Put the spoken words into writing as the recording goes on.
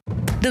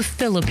The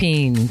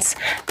Philippines,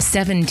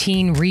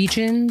 17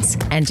 regions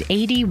and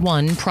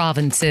 81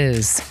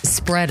 provinces,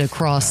 spread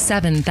across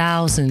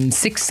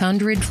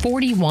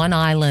 7,641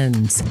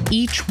 islands,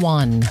 each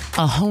one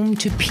a home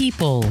to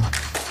people,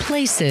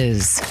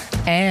 places,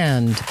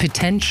 and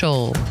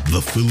potential.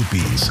 The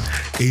Philippines,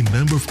 a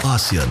member of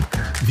ASEAN,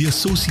 the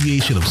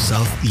Association of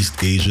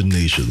Southeast Asian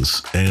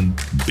Nations, and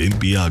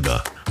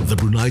BIMPIAGA, the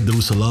Brunei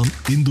Darussalam,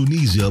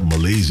 Indonesia,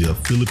 Malaysia,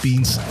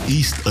 Philippines,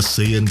 East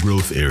ASEAN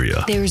Growth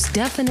Area. There's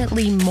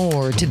definitely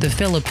more to the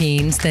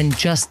Philippines than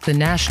just the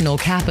National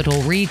Capital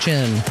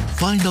Region.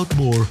 Find out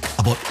more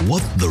about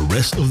what the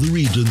rest of the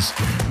regions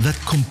that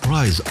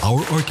comprise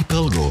our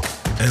archipelago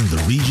and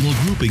the regional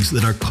groupings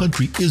that our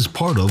country is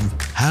part of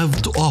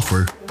have to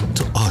offer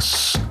to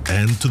us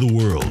and to the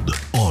world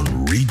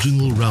on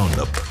Regional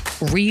Roundup.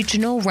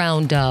 Regional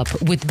Roundup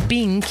with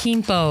Bing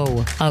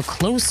Kimpo. A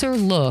closer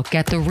look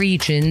at the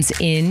regions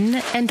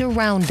in and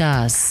around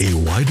us. A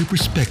wider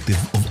perspective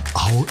of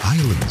our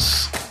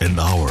islands and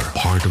our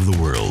part of the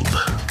world.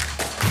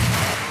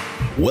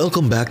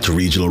 Welcome back to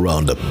Regional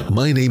Roundup.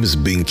 My name is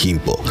Bing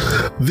Kimpo.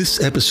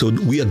 This episode,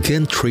 we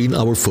again train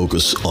our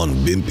focus on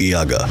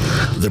BIMPIAGA,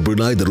 the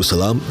Brunei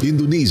Darussalam,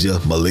 Indonesia,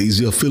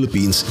 Malaysia,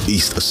 Philippines,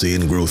 East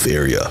ASEAN Growth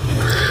Area.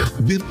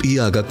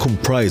 BIMPIAGA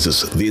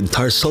comprises the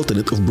entire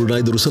Sultanate of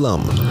Brunei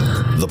Darussalam,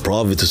 the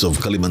provinces of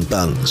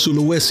Kalimantan,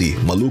 Sulawesi,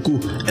 Maluku,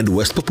 and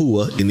West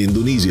Papua in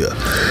Indonesia,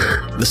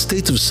 the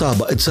states of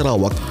Sabah and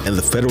Sarawak, and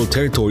the Federal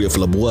Territory of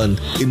Labuan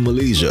in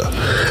Malaysia,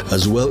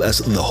 as well as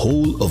the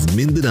whole of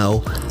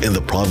Mindanao and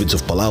the province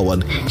of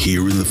Palawan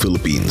here in the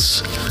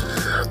Philippines.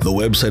 The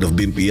website of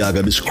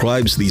BIMPIAGA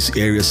describes these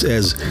areas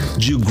as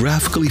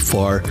geographically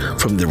far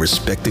from their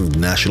respective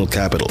national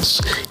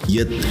capitals,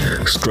 yet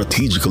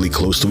strategically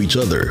close to each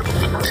other.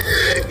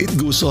 It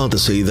goes on to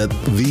say that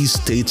these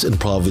states and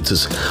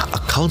provinces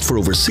account for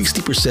over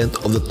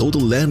 60% of the total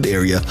land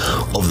area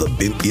of the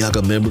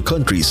BIMPIAGA member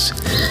countries,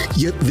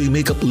 yet they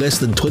make up less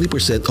than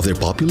 20% of their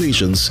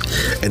populations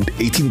and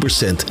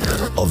 18%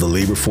 of the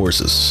labor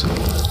forces.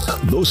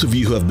 Those of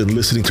you who have been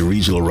listening to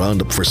Regional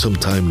Roundup for some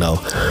time now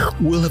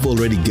will have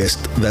already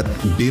guessed that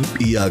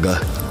BIMPIAGA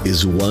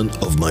is one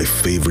of my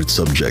favorite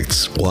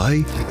subjects.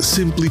 Why?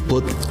 Simply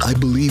put, I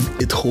believe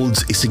it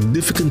holds a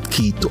significant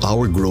key to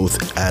our growth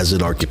as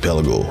an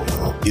archipelago.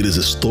 It is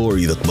a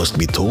story that must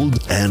be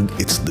told and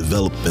its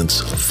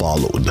developments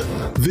followed.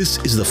 This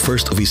is the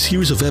first of a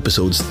series of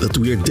episodes that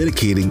we are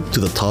dedicating to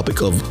the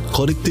topic of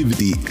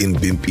connectivity in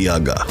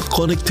BIMPIAGA.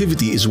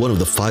 Connectivity is one of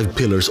the 5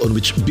 pillars on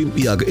which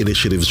BIMPIAGA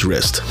initiatives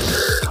rest.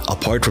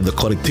 Apart from the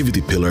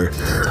connectivity pillar,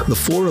 the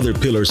 4 other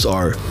pillars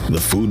are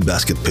the food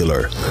basket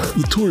pillar,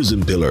 the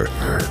tourism pillar,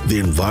 the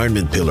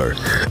environment pillar,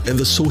 and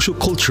the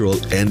social-cultural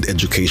and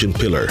education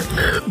pillar.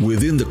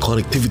 Within the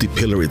connectivity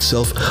pillar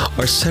itself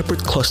are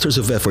separate clusters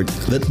of effort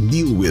that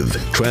deal with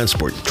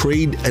transport,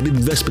 trade, and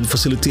investment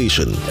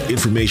facilitation,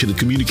 information and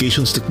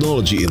communications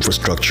technology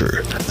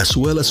infrastructure, as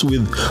well as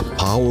with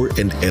power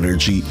and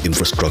energy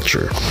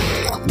infrastructure.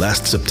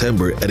 Last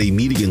September, at a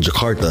meeting in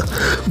Jakarta,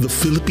 the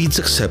Philippines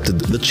accepted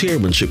the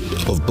chairmanship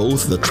of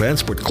both the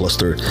transport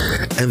cluster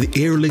and the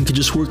air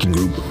linkages working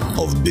group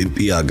of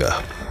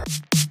BIMPIAGA.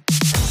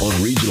 On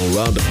Regional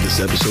Roundup this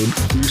episode,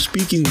 we're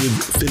speaking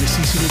with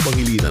Felicissimo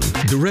Pangilinan,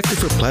 Director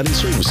for Planning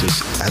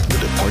Services at the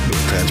Department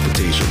of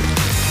Transportation.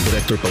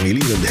 Director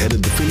Pangilinan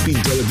headed the Philippine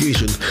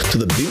delegation to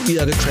the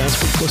BIMPIAGA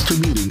Transport Cluster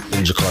meeting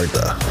in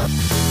Jakarta.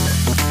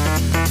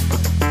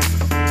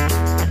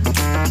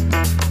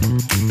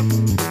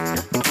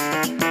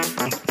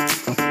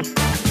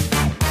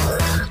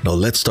 Now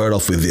let's start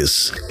off with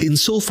this.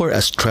 Insofar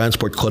as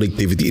transport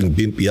connectivity in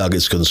BIMPIAGA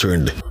is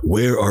concerned,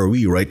 where are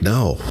we right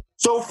now?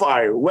 So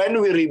far, when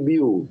we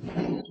review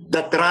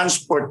the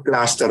transport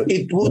cluster,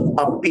 it would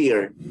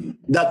appear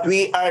that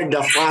we are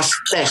the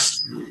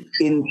fastest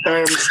in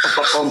terms of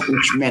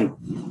accomplishment.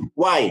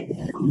 Why?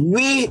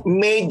 We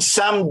made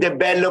some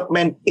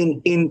development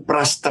in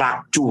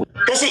infrastructure.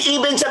 Kasi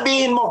even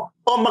sabihin mo,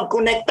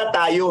 mag-connecta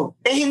tayo.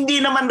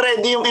 Hindi naman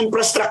ready yung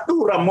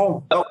infrastruktura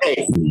mo.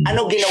 Okay,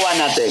 ano ginawa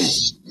natin?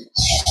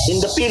 In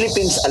the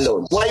Philippines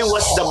alone, why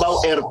was Davao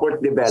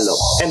Airport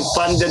developed and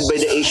funded by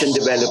the Asian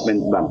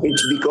Development Bank?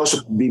 It's because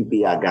of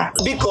BIMPIAGA.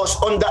 Because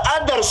on the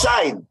other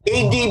side,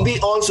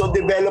 ADB also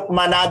developed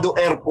Manado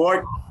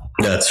Airport.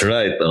 That's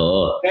right.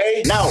 Oh.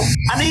 Okay? Now,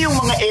 ano yung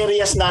mga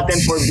areas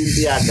natin for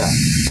BIMPIAGA?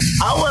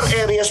 Our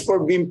areas for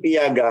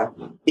BIMPIAGA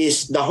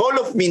is the whole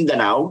of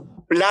Mindanao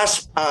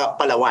plus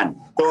Palawan.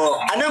 So,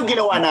 anong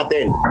ginawa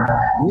natin?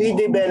 We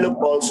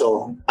develop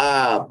also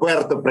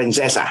Puerto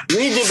Princesa.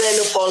 We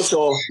develop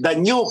also the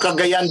new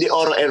Cagayan de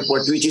Oro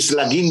Airport, which is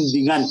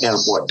Laguindingan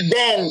Airport.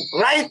 Then,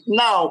 right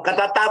now,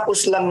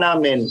 katatapos lang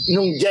namin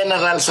nung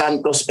General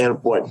Santos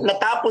Airport.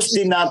 Natapos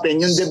din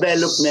natin yung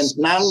development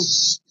ng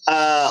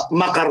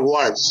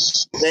Macarward.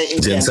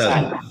 In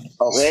Jensan.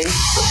 Okay?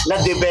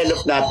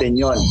 Na-develop natin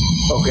yon.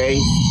 Okay?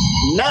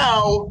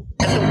 Now,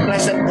 itong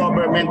present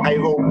government, I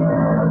hope,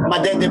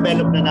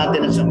 made-develop na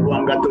natin ang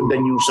Zamboanga to the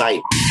new site.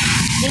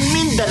 In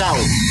Mindanao,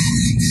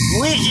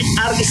 we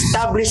are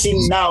establishing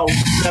now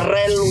the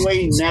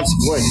railway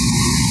network.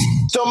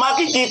 So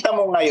makikita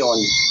mo ngayon,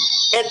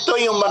 ito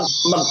yung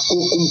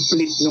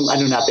mag-complete nung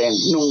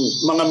nung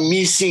mga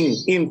missing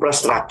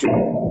infrastructure.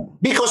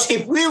 Because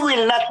if we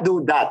will not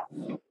do that,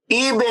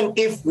 even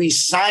if we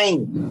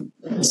sign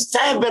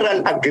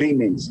several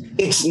agreements,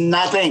 it's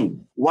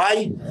nothing.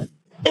 Why?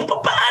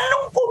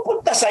 Paano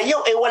pupunta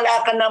sa'yo?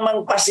 Wala ka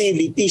namang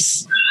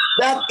facilities.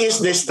 That is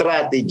the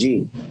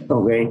strategy.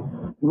 Okay?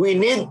 We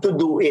need to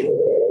do it.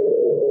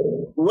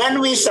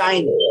 When we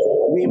sign,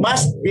 we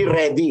must be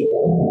ready.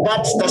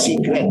 That's the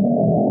secret.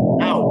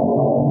 Now,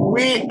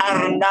 we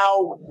are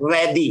now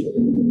ready.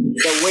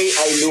 The way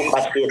I look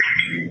at it.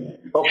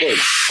 Okay.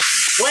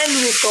 When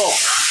we talk,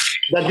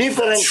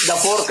 the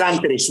four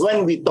countries,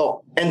 when we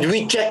talk and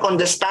we check on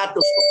the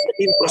status of the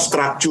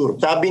infrastructure,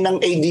 sabi ng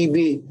ADB,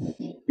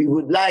 we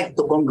would like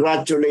to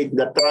congratulate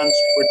the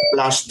transport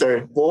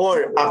cluster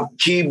for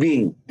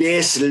achieving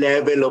this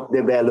level of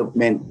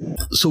development.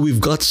 So we've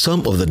got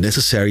some of the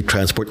necessary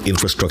transport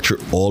infrastructure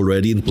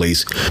already in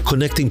place,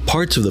 connecting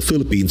parts of the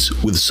Philippines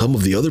with some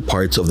of the other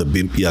parts of the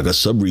Bimpiaga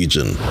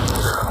sub-region.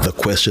 The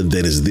question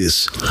then is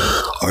this: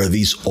 are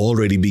these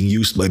already being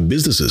used by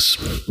businesses,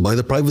 by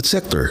the private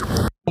sector?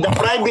 The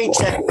private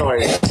sector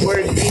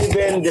were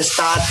given the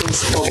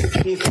status of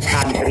fifth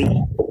country.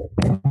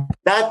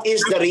 That is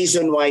the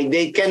reason why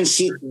they can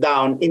sit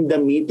down in the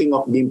meeting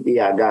of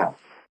Bimpiaga.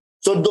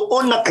 So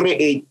doon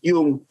na-create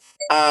yung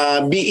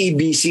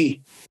BEBC,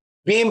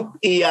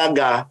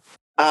 Bimpiaga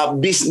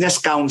Business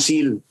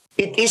Council.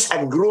 It is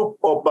a group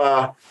of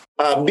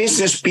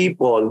business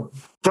people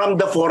from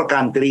the four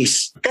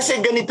countries.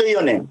 Kasi ganito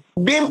yun eh.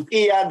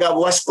 Bimpiaga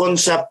was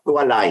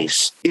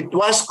conceptualized. It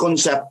was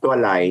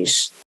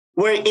conceptualized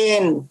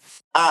wherein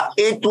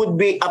it would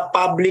be a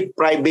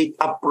public-private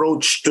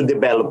approach to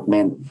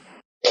development.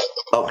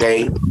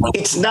 Okay?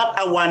 It's not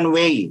a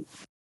one-way.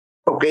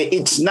 Okay?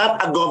 It's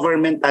not a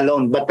government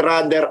alone, but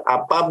rather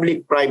a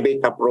public-private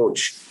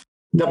approach.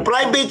 The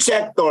private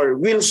sector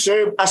will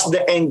serve as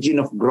the engine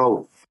of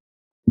growth,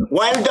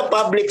 while the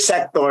public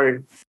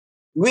sector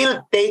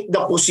will take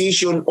the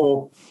position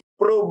of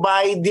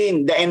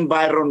providing the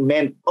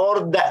environment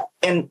or the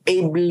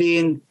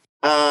enabling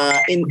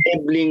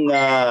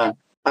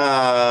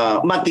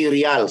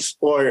materials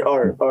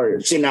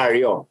or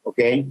scenario.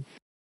 Okay?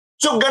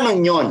 So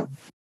ganun yun.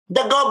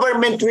 The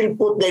government will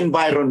put the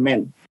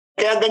environment.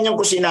 Kaya ganyan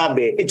ko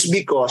sinabi, it's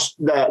because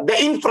the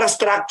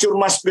infrastructure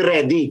must be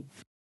ready.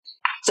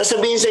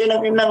 Sasabihin sa'yo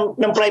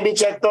ng private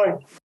sector,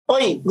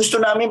 oy, gusto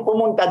namin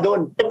pumunta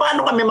doon.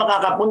 Paano kami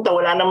makakapunta?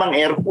 Wala namang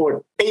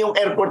airport. Yung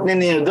airport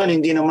ninyo doon,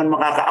 hindi naman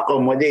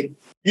makaka-accommodate.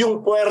 Yung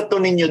puerto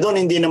ninyo doon,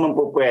 hindi naman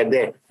po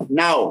pwede.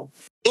 Now,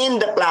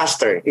 in the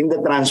cluster, in the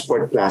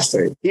transport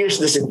cluster, here's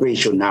the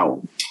situation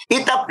now.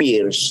 It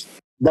appears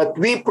that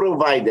we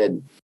provided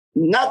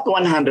not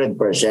 100%,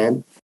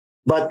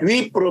 but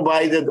we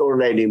provided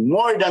already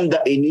more than the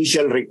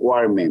initial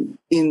requirement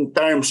in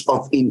terms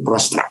of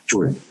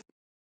infrastructure,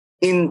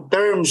 in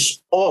terms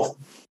of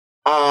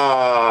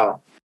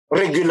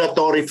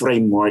regulatory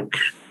framework,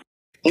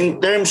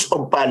 in terms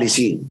of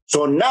policy.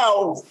 So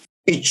now,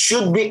 it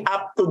should be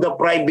up to the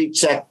private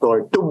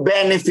sector to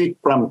benefit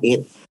from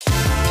it.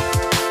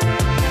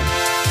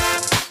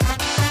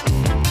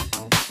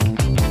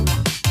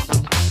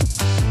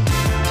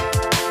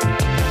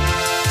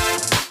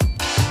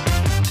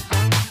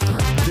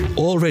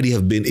 Already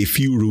have been a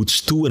few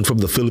routes to and from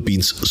the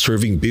Philippines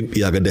serving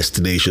Bimpiaga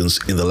destinations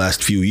in the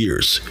last few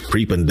years,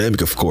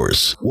 pre-pandemic of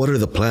course. What are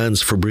the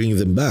plans for bringing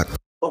them back?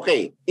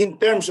 Okay,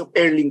 in terms of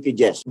air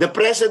linkages, the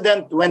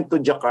president went to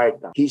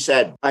Jakarta. He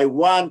said, I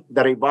want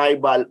the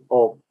revival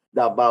of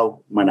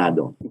Davao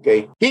Manado.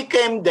 Okay? He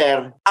came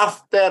there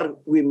after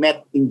we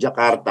met in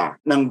Jakarta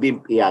ng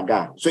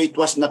Bimpiaga. So it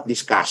was not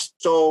discussed.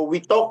 So we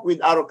talked with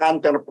our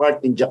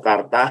counterpart in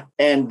Jakarta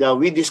and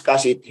we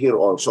discussed it here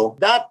also.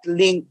 That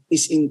link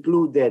is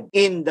included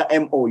in the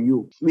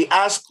MOU. We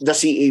asked the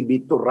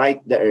CAB to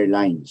write the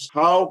airlines.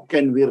 How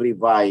can we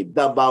revive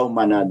Davao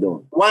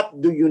Manado? What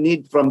do you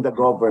need from the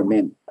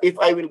government? If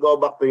I will go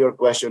back to your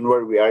question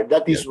where we are,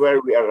 that is where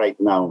we are right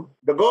now.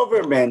 The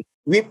government,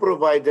 we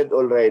provided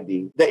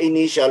already the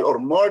initial or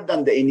more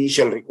than the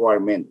initial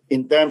requirement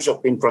in terms of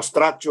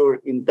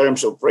infrastructure, in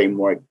terms of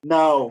framework.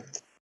 Now,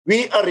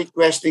 we are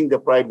requesting the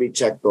private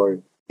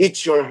sector,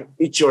 it's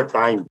your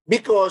time.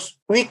 Because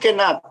we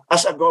cannot,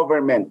 as a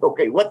government,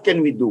 okay, what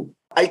can we do?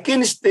 I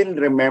can still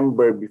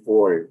remember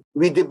before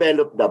we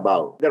developed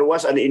Davao. There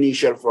was an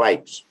initial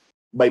flights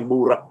by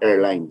Burak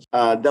Airlines,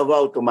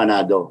 Davao to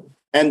Manado.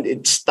 And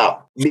it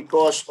stopped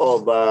because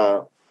of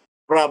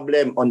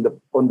problem on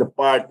the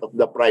part of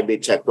the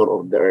private sector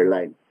of the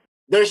airline.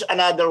 There's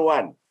another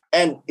one,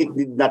 and it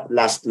did not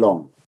last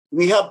long.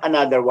 We have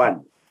another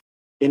one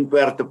in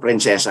Puerto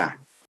Princesa.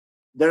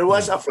 There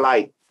was a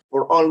flight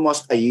for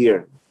almost a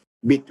year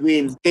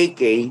between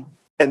KK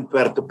and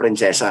Puerto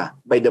Princesa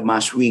by the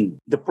MAS wing.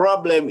 The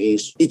problem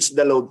is it's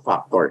the load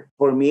factor.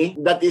 For me,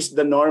 that is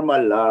the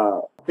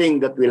normal thing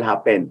that will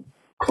happen.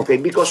 Okay,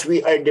 because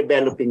we are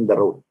developing the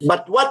road.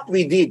 But what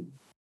we did,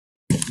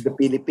 the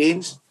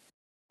Philippines,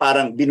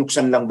 parang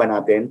binuksan lang ba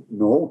natin?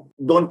 No.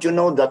 Don't you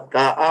know that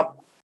CAAP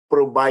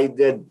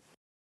provided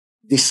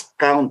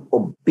discount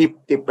of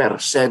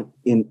 50%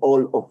 in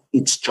all of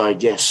its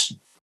charges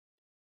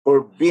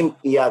for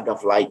BIM-IAGA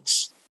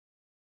flights,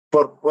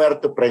 for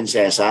Puerto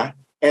Princesa,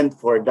 and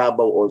for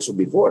Davao also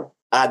before.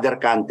 Other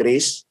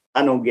countries,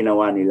 anong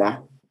ginawa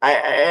nila?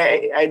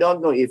 I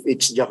don't know if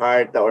it's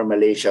Jakarta or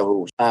Malaysia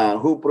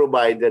who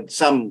provided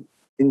some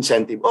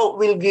incentive. Oh,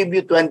 we'll give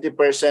you 20%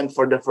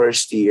 for the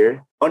first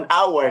year. On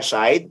our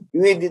side,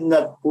 we did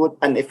not put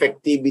an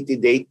effectivity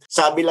date.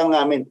 Sabi lang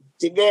namin,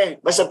 sige,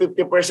 basta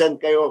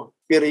 50% kayo,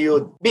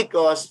 period.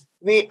 Because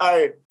we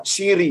are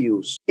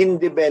serious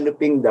in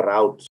developing the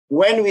routes.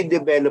 When we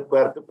develop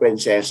Puerto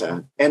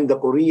Princesa and the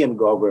Korean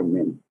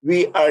government,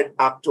 we are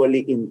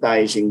actually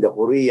enticing the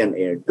Korean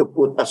Air to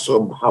put a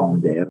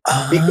sub-hub there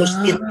because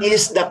it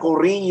is the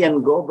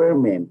Korean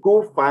government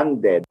who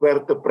funded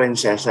Puerto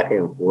Princesa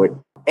Airport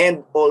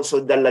and also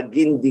the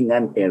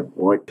Laguindingan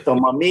Airport. So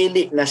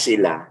mamili na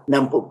sila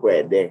ng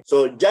pupwede.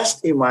 So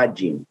just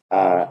imagine,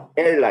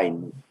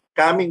 airline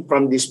coming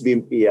from this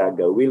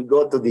BIM-IAGA will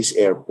go to this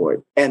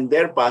airport and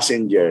their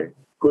passenger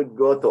could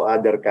go to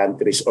other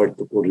countries or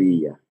to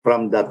Korea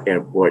from that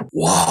airport.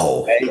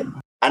 Wow! Okay?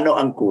 Ano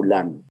ang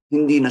kulang?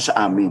 Hindi na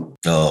sa amin.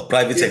 Oh,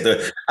 private sector.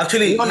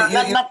 Actually, no,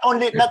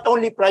 not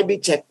only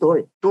private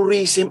sector,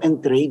 tourism and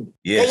trade.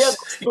 Yes. Kaya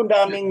gusto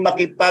naming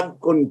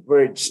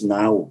makipag-converge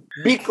now.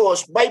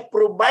 Because by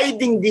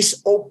providing this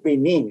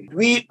opening,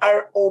 we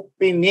are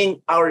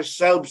opening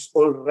ourselves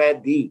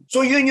already.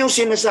 So yun yung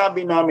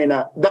sinasabi namin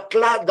na the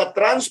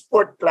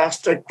transport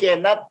cluster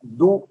cannot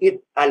do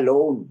it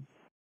alone.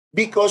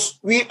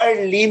 Because we are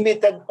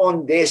limited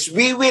on this.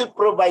 We will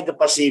provide the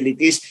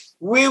facilities.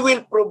 We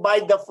will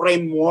provide the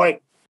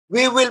framework.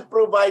 We will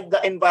provide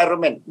the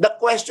environment. The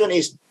question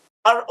is,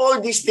 are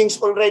all these things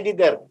already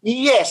there?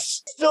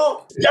 Yes.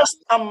 So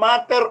just a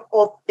matter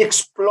of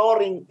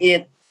exploring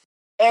it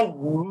and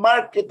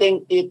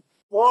marketing it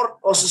for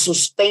also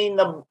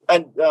sustainable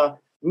and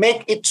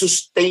make it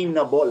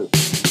sustainable.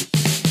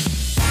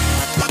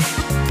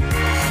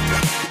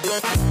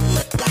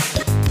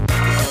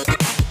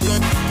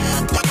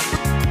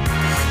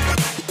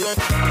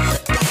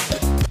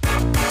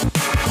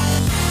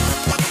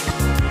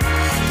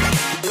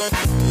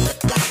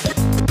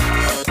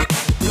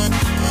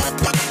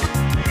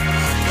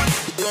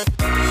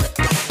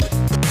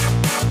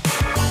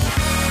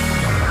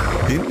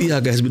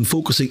 BIM-IAGA has been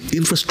focusing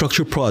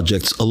infrastructure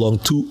projects along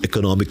two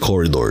economic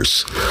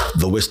corridors.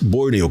 The West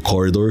Borneo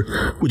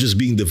Corridor, which is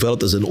being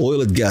developed as an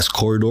oil and gas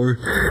corridor,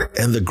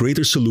 and the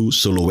Greater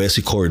Sulu-Sulawesi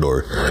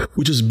Corridor,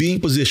 which is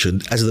being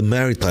positioned as the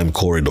maritime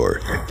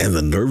corridor and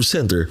the nerve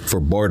center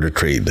for barter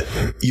trade.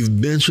 You've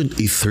mentioned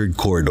a third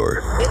corridor.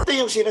 Ito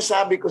yung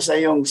sinasabi ko sa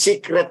yung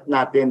secret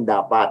natin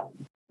dapat.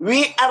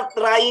 We are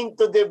trying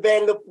to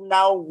develop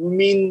now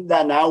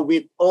Mindanao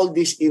with all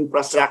this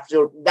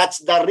infrastructure. That's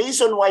the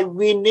reason why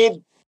we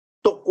need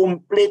to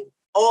complete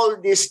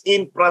all this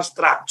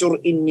infrastructure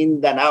in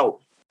Mindanao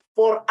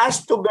for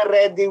us to be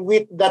ready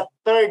with the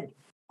third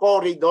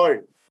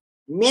corridor.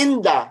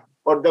 MINDA,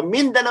 or the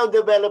Mindanao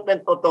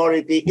Development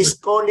Authority, is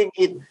calling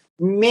it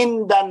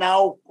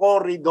Mindanao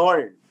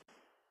Corridor.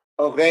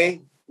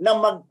 Okay? Na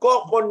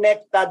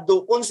magko-connecta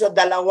doon sa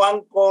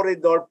dalawang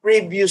corridor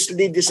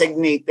previously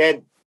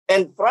designated.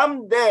 And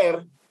from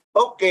there,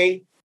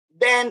 okay,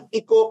 then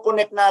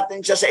i-connect natin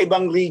siya sa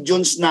ibang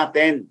regions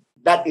natin.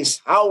 That is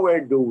how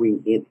we're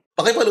doing it.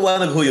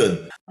 Pakipaliwanag ho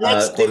yun.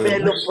 Let's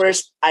develop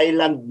first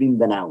Island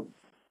Mindanao.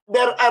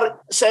 There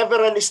are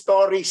several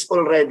stories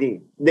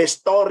already. The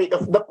story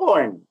of the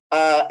corn.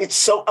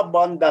 It's so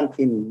abundant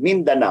in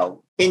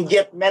Mindanao. And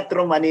yet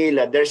Metro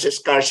Manila, there's a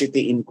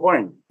scarcity in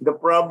corn. The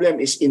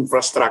problem is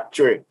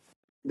infrastructure.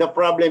 The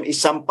problem is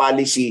some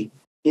policy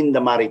in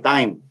the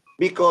maritime.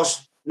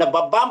 Because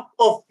nababump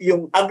off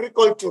yung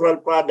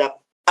agricultural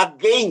product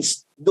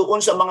against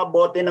doon sa mga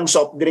bote ng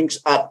soft drinks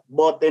at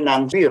bote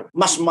ng beer.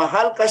 Mas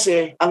mahal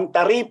kasi ang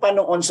taripa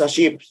noon sa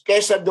ships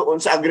kaysa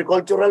doon sa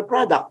agricultural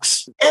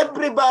products.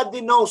 Everybody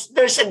knows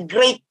there's a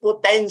great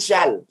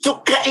potential.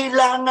 So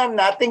kailangan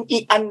nating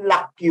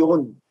i-unlock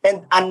yun.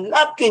 And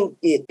unlocking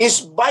it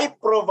is by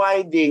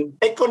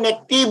providing a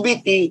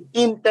connectivity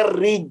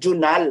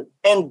interregional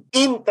and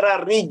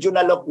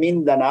intra-regional of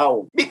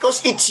Mindanao.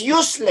 Because it's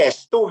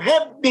useless to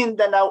have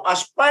Mindanao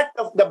as part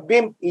of the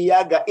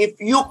BIM-IAGA if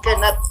you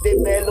cannot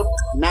develop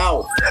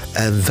now.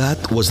 And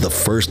that was the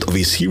first of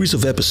a series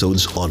of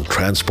episodes on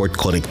transport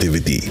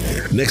connectivity.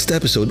 Next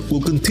episode,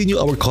 we'll continue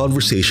our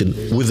conversation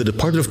with the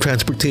Department of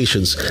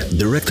Transportation's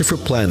Director for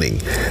Planning,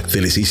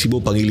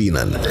 Felicissimo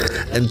Pangilinan,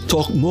 and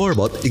talk more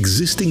about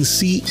existing boosting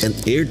sea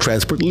and air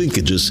transport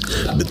linkages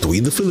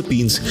between the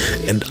Philippines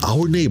and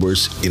our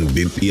neighbors in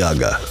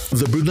Bimpiaga.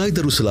 The Brunei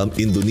Darussalam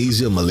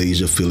Indonesia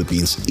Malaysia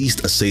Philippines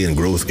East ASEAN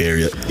Growth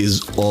Area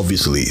is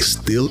obviously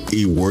still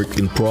a work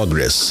in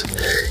progress.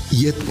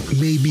 Yet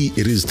maybe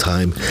it is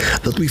time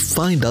that we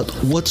find out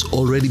what's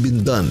already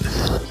been done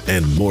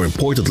and, more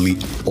importantly,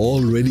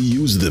 already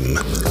use them.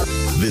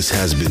 This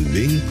has been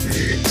Bing.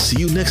 See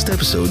you next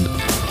episode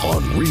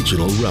on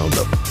Regional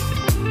Roundup.